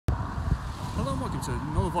welcome to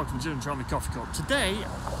another vlog from Jim and Charlie Coffee Cup. Today,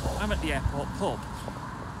 I'm at the airport pub,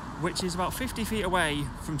 which is about 50 feet away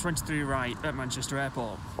from 23 Right at Manchester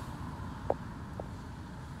Airport.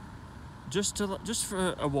 Just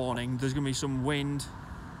for a warning, there's going to be some wind,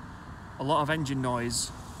 a lot of engine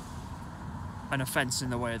noise, and a fence in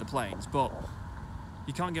the way of the planes, but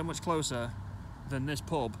you can't get much closer than this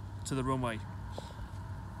pub to the runway.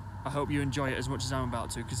 I hope you enjoy it as much as I'm about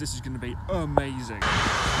to, because this is going to be amazing.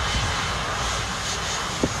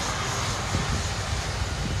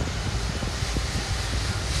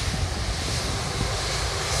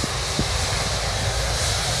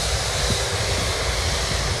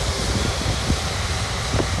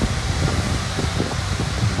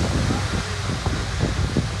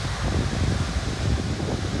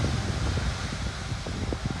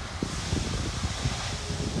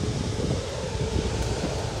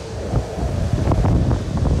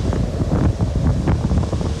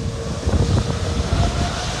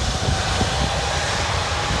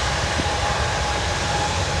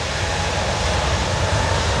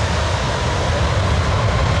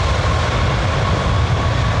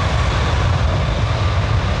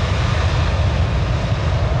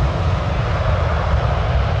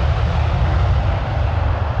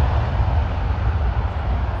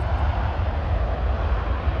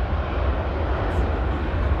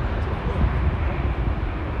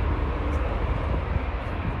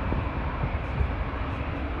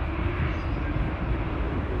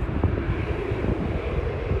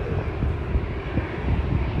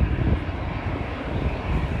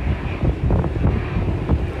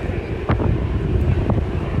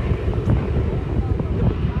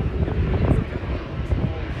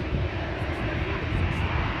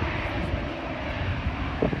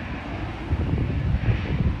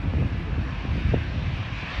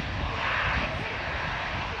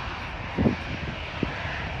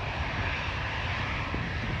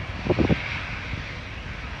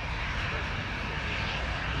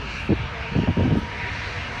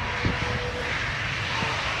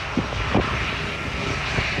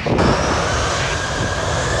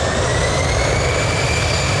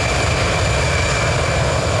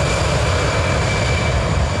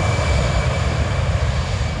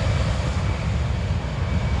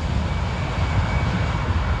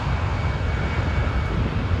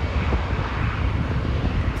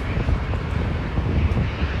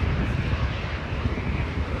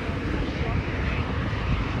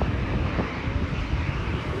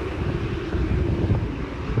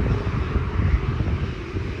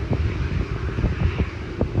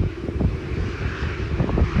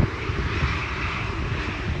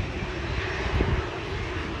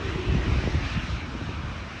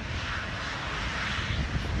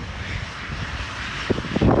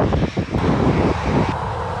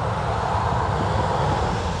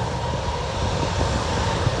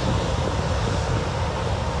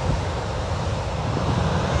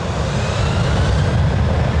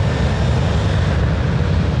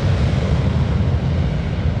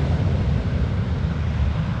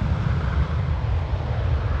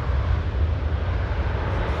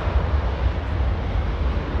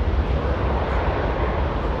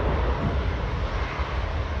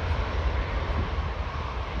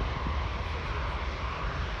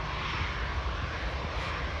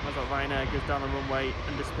 As that Ryanair goes down the runway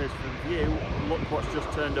and disappears from view, look what's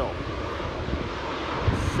just turned up.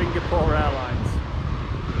 Singapore Airlines.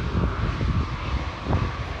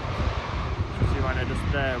 You see Ryanair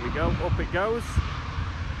just there we go, up it goes.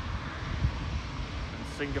 And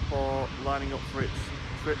Singapore lining up for its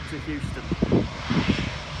trip to Houston.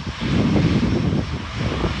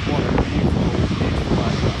 What a beautiful, beautiful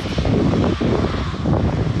aircraft.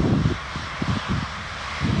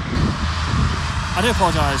 I do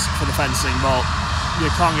apologise for the fencing, but you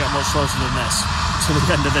can't get much closer than this to the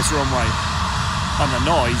end of this runway. And the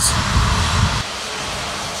noise.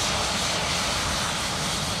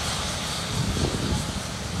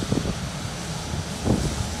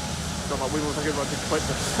 Feel like we look like we're about to clip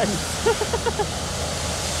the fence.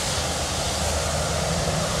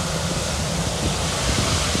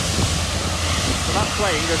 So that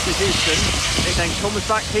plane goes to Houston, it then comes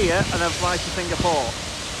back here and then flies to Singapore.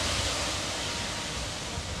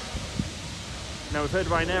 Now we've heard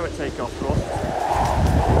Ryanair at takeoff thrust.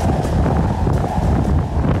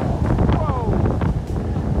 Whoa!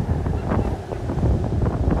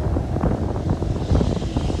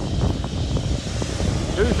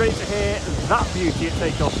 Who's ready to hear that beauty at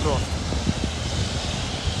takeoff thrust?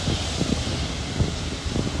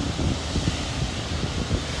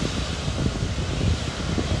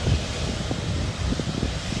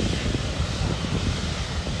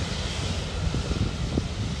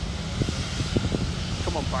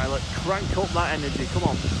 Pilot, crank up that energy, come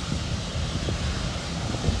on.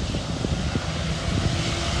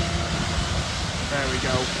 There we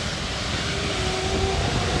go.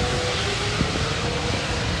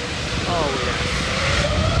 Oh yes.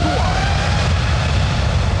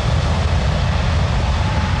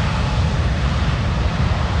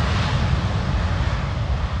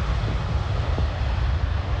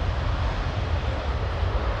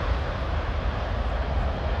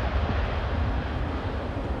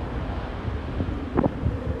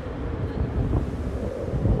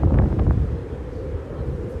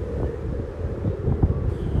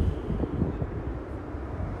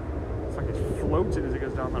 Floating as it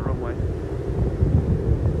goes down that runway.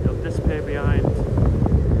 It'll disappear behind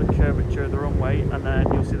the curvature of the runway, and then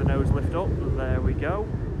you'll see the nose lift up. There we go.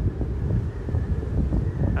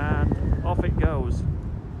 And off it goes.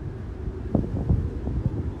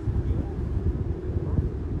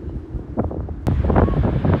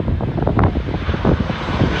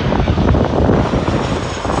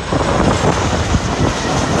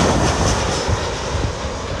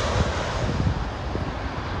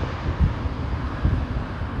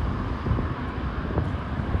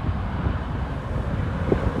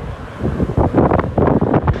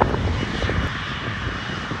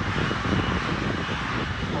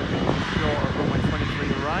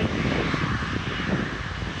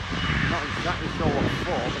 Not exactly sure what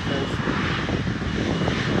for, because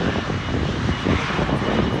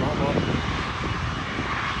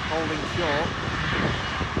holding short.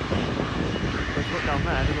 Let's look down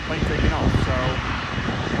there, there's a plane taking off, so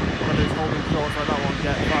whether it's holding short so that won't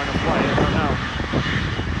get far enough away, I don't know.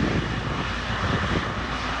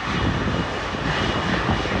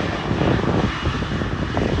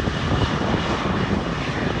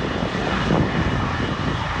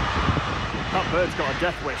 That bird's got a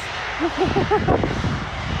death wish. All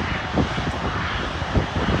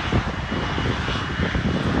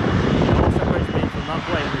separates me from that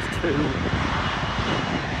plane is two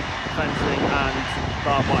fencing and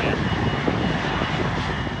barbed wire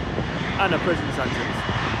and a prison sentence.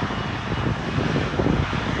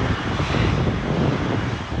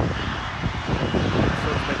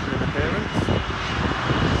 Sun's making an appearance.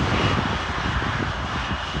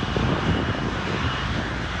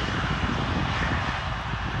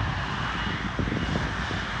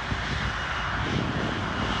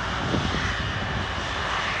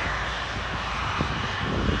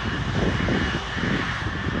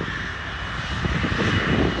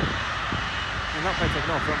 That plane taking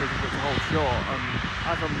off, that reason for it to hold short, and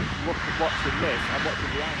as I'm watching this, I'm watching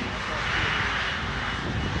the angle.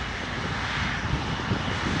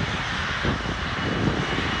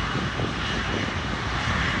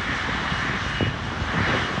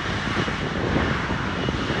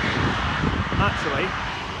 Actually,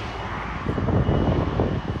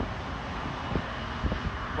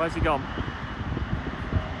 where's he gone?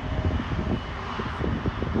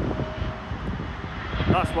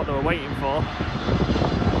 That's what they were waiting for.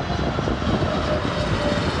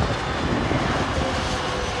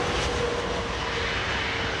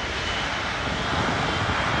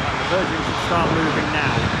 And the Virgin should start moving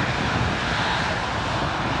now.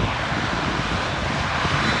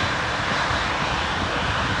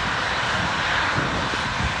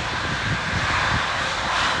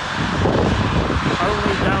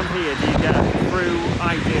 Only down here do you get a true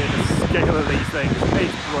idea of the scale of these things.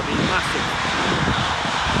 It's bloody massive.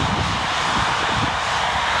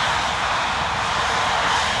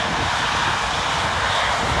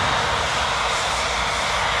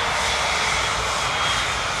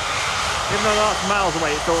 Even though that's miles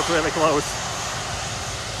away, it's still really close.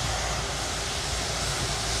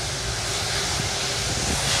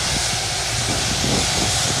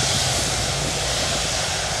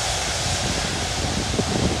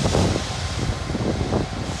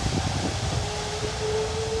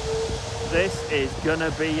 This is gonna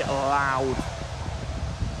be loud.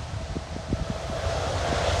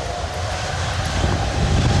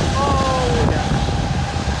 Oh yeah.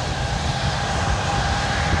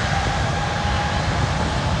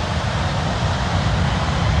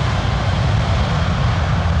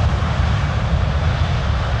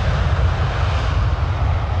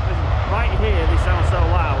 Right here they sound so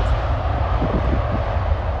loud.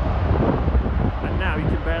 And now you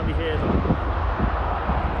can barely hear them.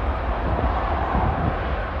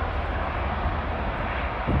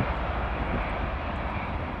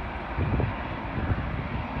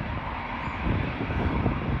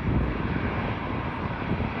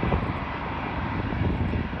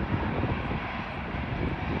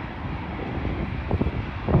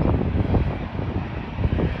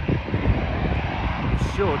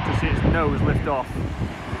 love to see its nose lift off.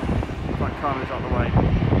 That car moves out of the way.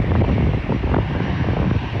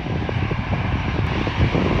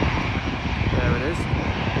 There it is.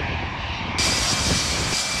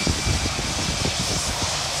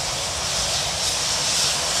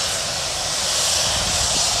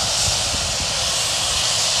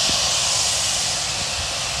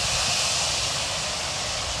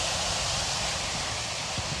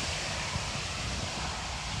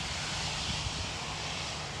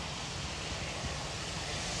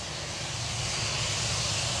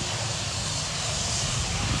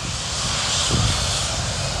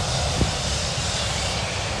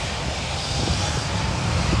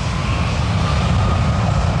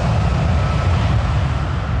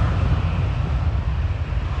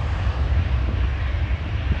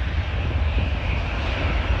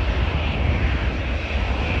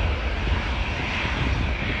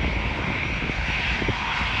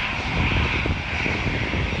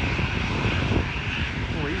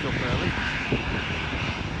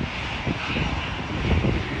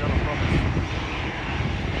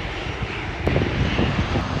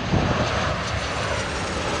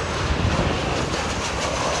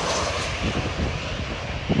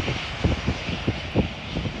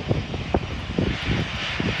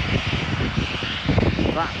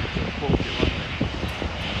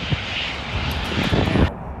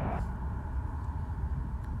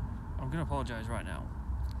 I'm going to apologise right now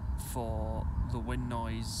for the wind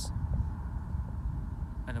noise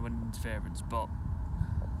and the wind interference, but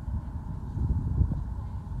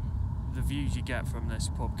the views you get from this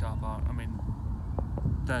pub car park, I mean,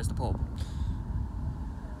 there's the pub.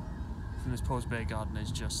 From this pub's beer garden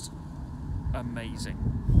is just amazing.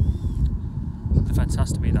 The fence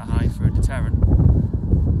has to be that high for a deterrent,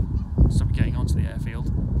 stop you getting onto the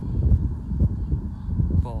airfield.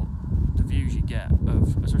 But the views you get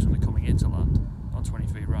of, especially when they're coming into land on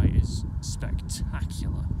 23 right, is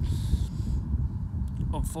spectacular.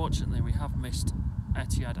 Unfortunately, we have missed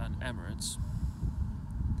Etihad and Emirates.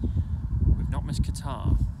 We've not missed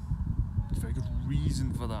Qatar. There's a very good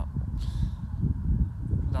reason for that.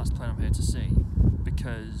 That's the plane I'm here to see,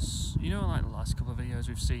 because you know, like the last couple of videos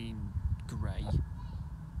we've seen grey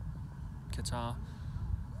Qatar.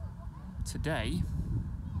 Today,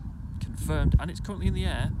 confirmed, and it's currently in the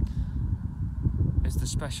air, is the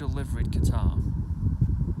special liveried Qatar.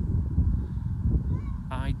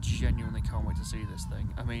 I genuinely can't wait to see this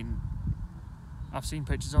thing. I mean, I've seen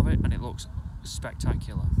pictures of it and it looks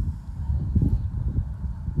spectacular.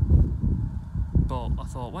 But I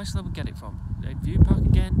thought, where shall I get it from? View Park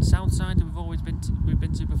again, Southside that we've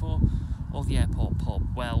been to before, or the airport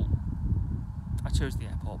pub? Well, I chose the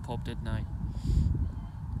airport pub, didn't I?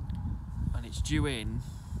 And it's due in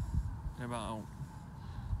about,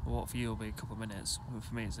 well, what for you will be a couple of minutes, but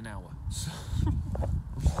for me it's an hour. So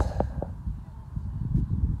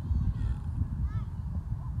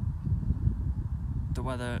the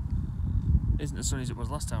weather isn't as sunny as it was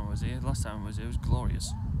last time I was here. Last time I was here, it was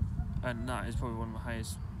glorious. And that is probably one of my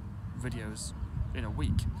highest videos in a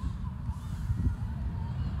week.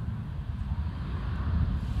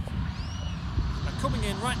 And coming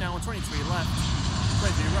in right now on 23 left,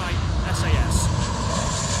 23 right, SAS.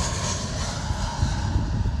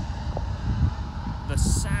 The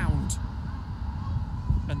sound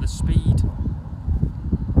and the speed,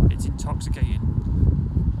 it's intoxicating.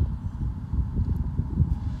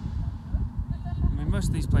 I mean, most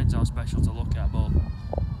of these planes are special to look at, but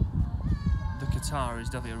the Qatar is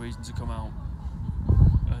definitely a reason to come out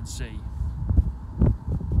and see.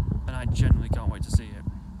 And I genuinely can't wait to see it.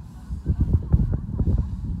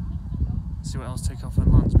 See what else take off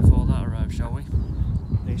and lands before that arrives, shall we?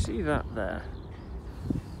 You see that there?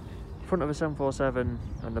 Front of a 747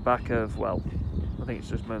 and the back of, well, I think it's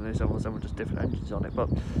just mainly a 747 with just different engines on it, but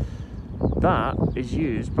that is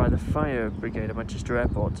used by the fire brigade at Manchester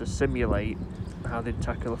Airport to simulate how they'd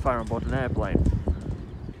tackle a fire on board an airplane.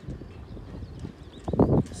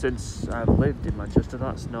 Since I've lived in Manchester,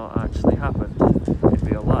 that's not actually happened in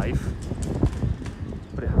real life,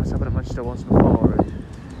 but it has happened at Manchester once before, and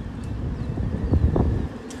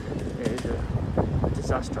it is a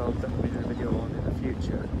disaster I'll definitely do a video on in the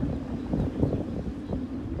future.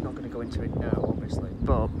 Not going to go into it now, obviously,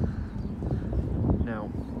 but now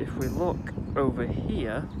if we look over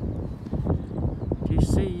here, do you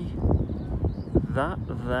see that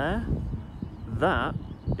there? That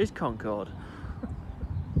is Concorde.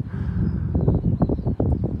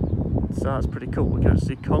 So that's pretty cool. We can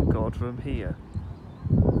see Concorde from here.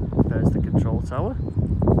 There's the control tower.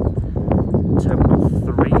 Terminal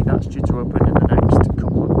 3, that's due to open in the next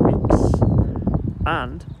couple of weeks.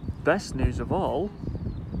 And best news of all,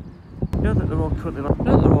 Know that they're all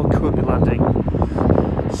currently landing.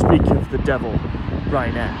 Speak of the devil,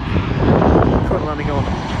 Ryanair. Currently landing on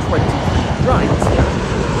 23 right.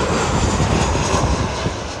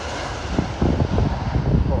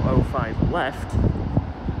 Or 05 left.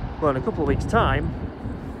 Well, in a couple of weeks' time,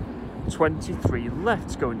 23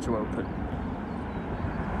 left's going to open.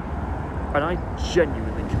 And I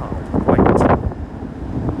genuinely can't wait.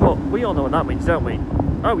 But we all know what that means, don't we?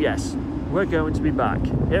 Oh yes, we're going to be back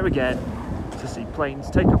here again to see planes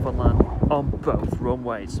take off on land on both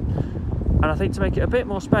runways. And I think to make it a bit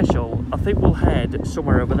more special, I think we'll head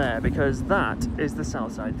somewhere over there, because that is the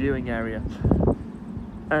Southside viewing area.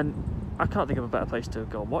 And I can't think of a better place to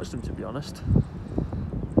go and watch them, to be honest.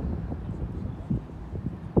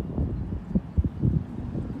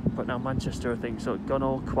 But now Manchester, I think, so it's gone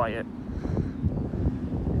all quiet.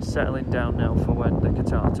 It's settling down now for when the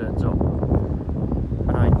Qatar turns up.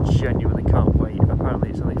 And I genuinely can't wait. Apparently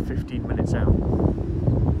it's only 15 minutes out.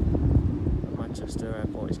 Manchester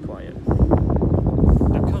Airport is quiet.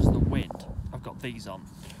 Now, because of the wind, I've got these on.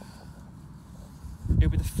 It'll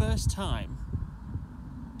be the first time,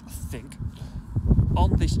 I think,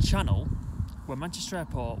 on this channel where Manchester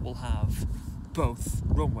Airport will have both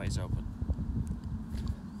runways open.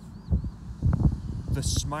 The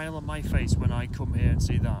smile on my face when I come here and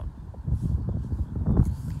see that,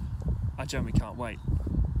 I genuinely can't wait.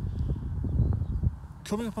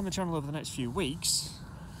 Coming up on the channel over the next few weeks,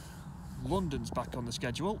 London's back on the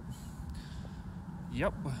schedule.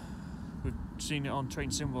 Yep, we've seen it on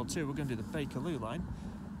Train Sim World 2. We're going to do the Bakerloo line,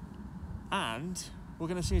 and we're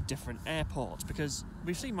going to see a different airport, because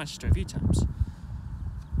we've seen Manchester a few times.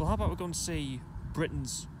 Well, how about we're going to see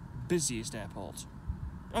Britain's busiest airport?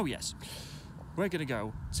 Oh yes, we're going to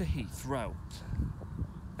go to Heathrow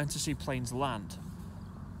and to see planes land.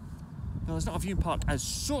 Now, there's not a viewing park as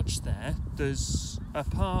such there. There's a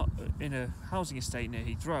part in a housing estate near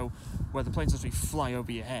Heathrow where the planes actually fly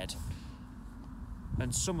over your head.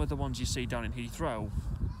 And some of the ones you see down in Heathrow,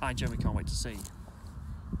 I genuinely can't wait to see.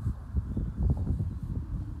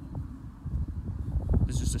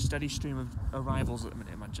 There's just a steady stream of arrivals at the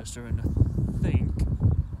minute in Manchester, and I think...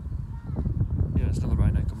 yeah, there's another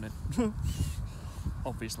Ryanair coming in.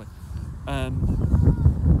 Obviously.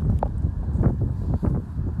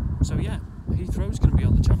 So yeah, Heathrow's going to be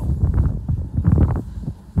on the channel.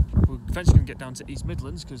 We're eventually going to get down to East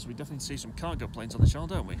Midlands, because we definitely see some cargo planes on the channel,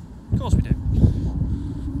 don't we? Of course we do.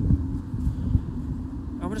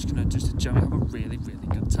 And we're just going to generally have a really, really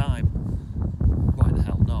good time. Why the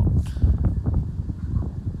hell not?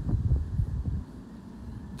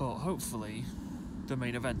 But hopefully the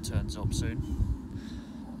main event turns up soon.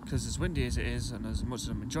 Because as windy as it is, and as much as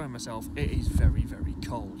I'm enjoying myself, it is very, very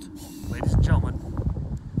cold. Ladies and gentlemen,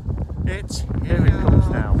 here it comes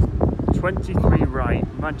now. 23 right,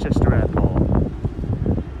 Manchester Airport.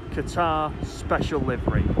 Qatar Special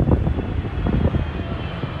Livery.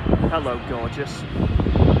 Hello, gorgeous.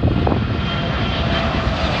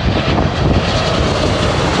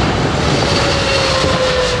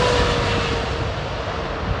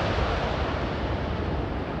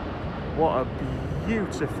 What a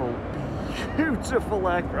beautiful, beautiful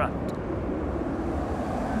aircraft.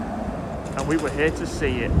 And we were here to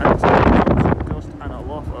see it, and today comes gust and a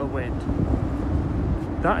lot of wind.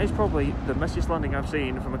 That is probably the messiest landing I've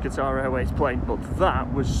seen from a Qatar Airways plane, but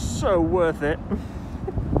that was so worth it.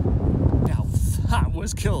 Now that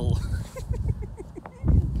was cool.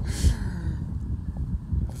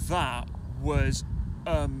 That was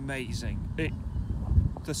amazing.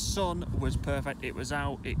 The sun was perfect, it was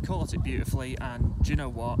out, it caught it beautifully, and do you know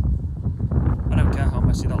what? I don't care how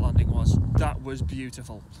messy that landing was, that was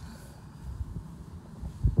beautiful.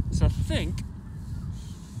 So I think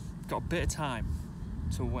I've got a bit of time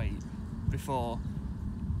to wait before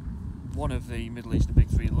one of the Middle Eastern Big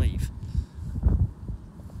Three leave.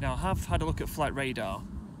 Now, I have had a look at flight radar.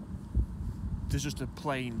 There's just a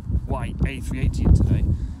plain white A380 in today.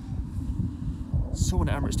 Someone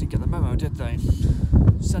at Emirates didn't get the memo, did they?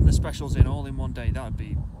 Send the specials in all in one day, that would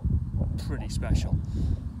be pretty special.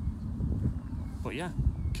 But yeah,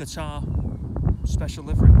 Qatar Special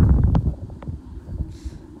Livery.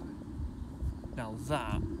 Now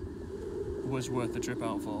that was worth the trip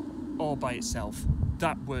out for, all by itself.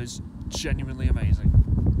 That was genuinely amazing.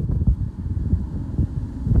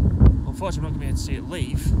 Unfortunately, I'm not going to be able to see it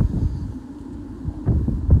leave,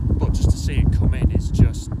 but just to see it come in is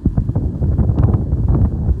just...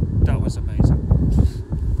 that was amazing.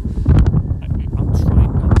 I'm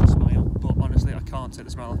trying not to smile, but honestly, I can't take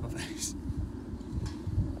the smile off my face.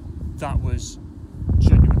 That was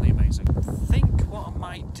genuinely amazing. I think what I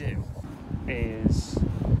might do is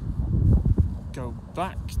go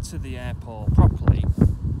back to the airport properly,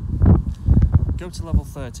 go to level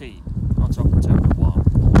 13 on top of Terminal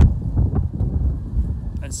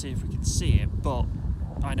 1 and see if we can see it, but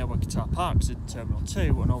I know where Qatar Park's in Terminal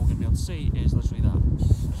 2 and all we're going to be able to see is literally that.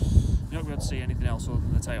 You're not going to be able to see anything else other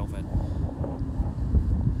than the tail fin.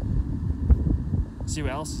 See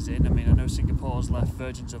what else is in. I mean, I know Singapore's left,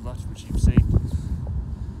 Virgin's have left, which you've seen.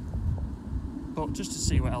 But just to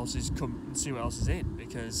see what else is in,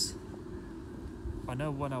 because I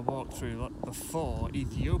know when I walked through before,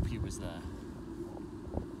 Ethiopia was there.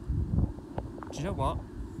 Do you know what?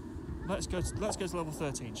 Let's go to level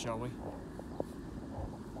 13, shall we?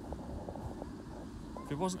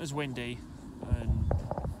 If it wasn't as windy and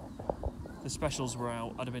the specials were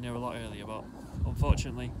out, I'd have been here a lot earlier, but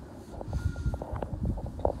unfortunately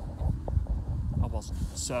I wasn't.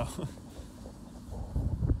 So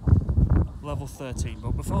level 13.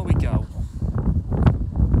 But before we go,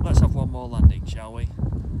 let's have one more landing, shall we?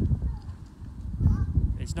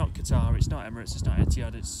 It's not Qatar, it's not Emirates, it's not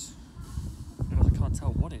Etihad, it's... I can't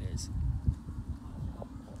tell what it is. I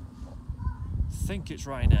think it's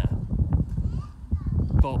Ryanair.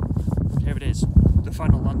 But here it is, the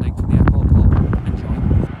final landing from the airport pub. Enjoy.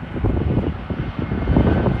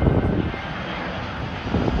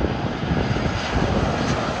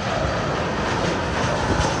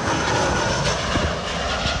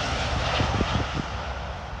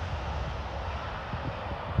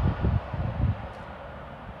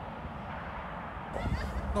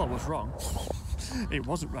 Well, I was wrong. It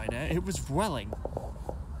wasn't Ryanair, it was Vueling.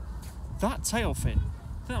 That tail fin, I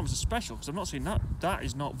think that was a special, because I've not seen that. That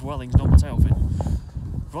is not Vueling's normal tail fin.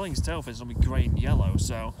 Vueling's tail fin is normally grey and yellow,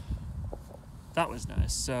 so that was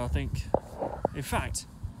nice. So I think, in fact,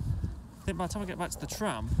 by the time I get back to the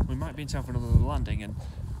tram, we might be in time for another landing, and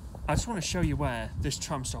I just want to show you where this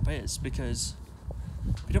tram stop is, because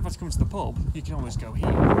if you don't have to come to the pub, you can always go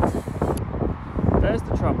here. There's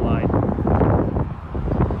the tram line.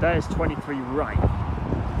 There's 23 right.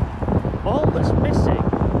 All that's missing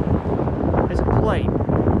is a plane.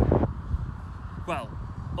 Well,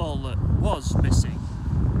 all that was missing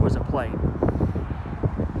was a plane.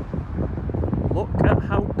 Look at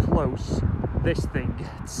how close this thing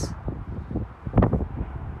gets.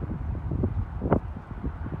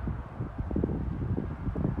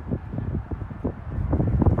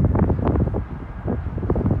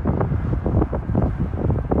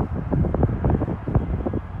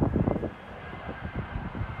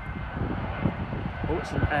 Oh,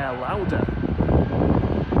 it's an air louder.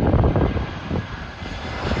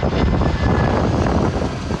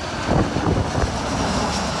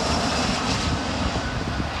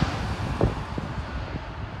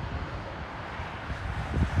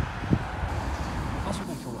 As we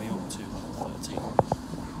make our way up to 13,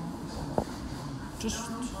 just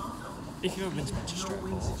if you've ever been to Manchester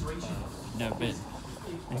Airport, you've never been,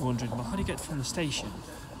 and you're wondering, well, how do you get from the station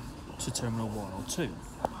to Terminal 1 or 2?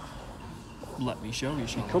 Let me show you.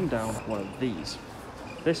 You come down one of these.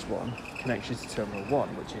 This one connects you to Terminal 1,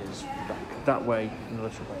 which is that way, and the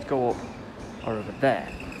literal way to go up, or over there.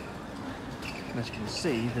 And as you can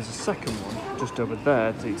see, there's a second one just over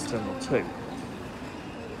there to Terminal 2.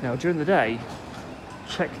 Now, during the day,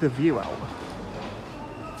 check the view out.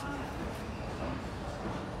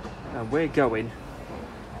 And we're going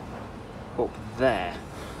up there.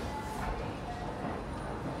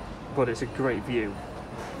 But it's a great view.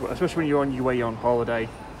 Especially when you're on your way on holiday,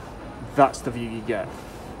 that's the view you get.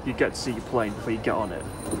 You get to see your plane before you get on it.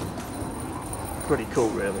 Pretty cool,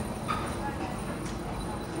 really.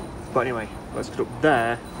 But anyway, let's get up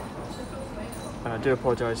there. And I do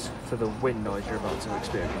apologise for the wind noise you're about to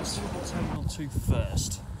experience. Terminal 2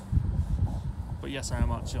 first. But yes, I am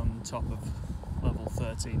actually on top of level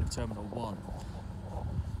 13 of Terminal 1.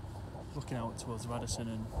 Looking out towards Radisson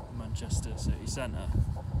and Manchester City Centre.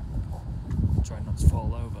 Trying not to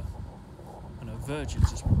fall over. I know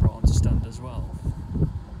Virgin's just been brought on to stand as well.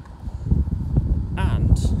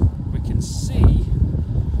 And we can see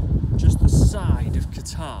just the side of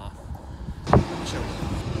Qatar. So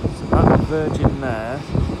that Virgin there,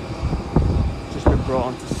 just been brought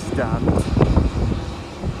on to stand.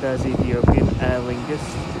 There's Ethiopian Air Lingus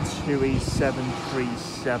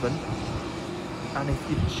 2E737. And if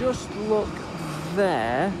you just look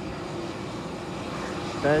there,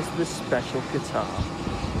 there's the special Qatar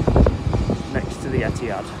next to the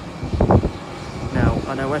Etihad. Now,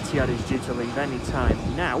 I know Etihad is due to leave any time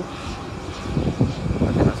now. I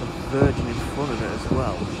think that's a Virgin in front of it as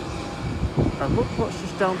well. And look what's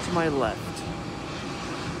just down to my left.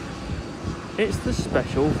 It's the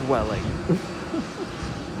special Vueling.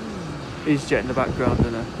 EasyJet in the background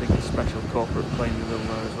and I think a special corporate plane in the middle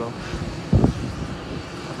there as well.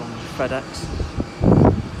 FedEx.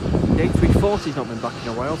 The A340's not been back in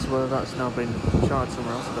a while, so whether that's now been charged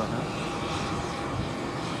somewhere else, I don't know.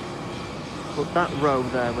 But that row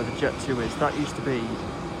there where the Jet 2 is, that used to be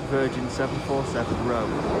Virgin 747 row.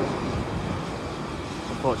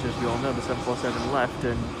 Unfortunately, as we all know, the 747 left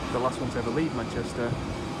and the last one to ever leave Manchester.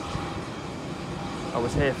 I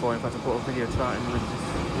was here for it. In fact, I put a video to that in the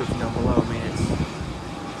description down below. I mean,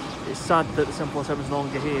 it's sad that the 747 is no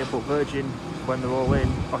longer here, but Virgin, when they're all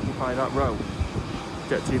in, occupy that row.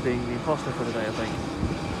 Jet 2 being the imposter for the day, I think.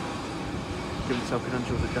 Given some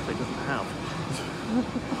credentials it definitely doesn't have.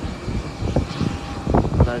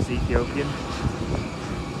 There's the Ethiopian.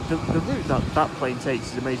 The route that plane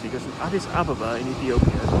takes is amazing. It goes from Addis Ababa in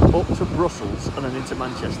Ethiopia up to Brussels and then into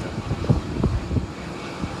Manchester.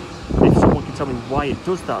 If someone can tell me why it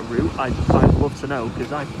does that route, I'd love to know,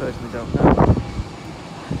 because I personally don't know.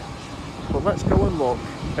 But let's go and look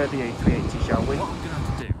at the A380, shall we? What I'm going to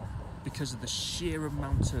have to do, because of the sheer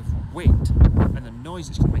amount of wind and the noise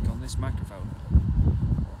it's going to make on this microphone,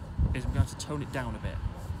 is I'm going to have to tone it down a bit.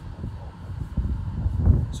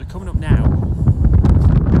 So coming up now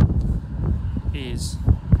is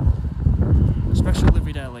Special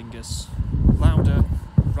Livery Aer Lingus, Lauda,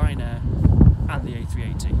 Ryanair and the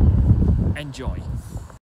A380. Enjoy!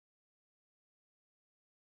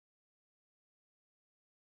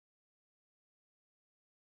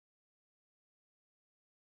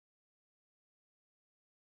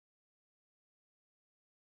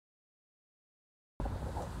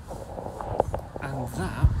 And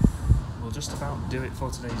that will just about do it for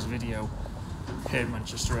today's video here at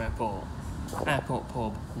Manchester Airport. Airport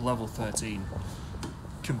pub, level 13.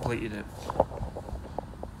 Completed it.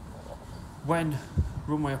 When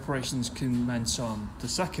runway operations commence on the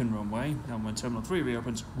second runway, and when Terminal 3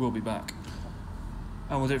 reopens, we'll be back.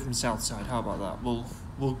 And we'll do it from the south side. How about that?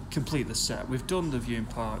 We'll complete the set. We've done the viewing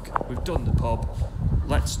park, we've done the pub.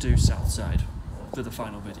 Let's do south side for the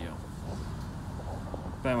final video.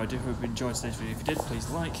 But anyway, I do hope you enjoyed today's video. If you did, please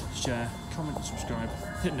like, share, comment and subscribe.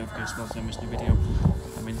 Hit the notification bell so you don't miss a new video.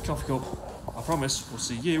 I'm in the coffee cup. I promise we'll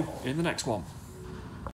see you in the next one.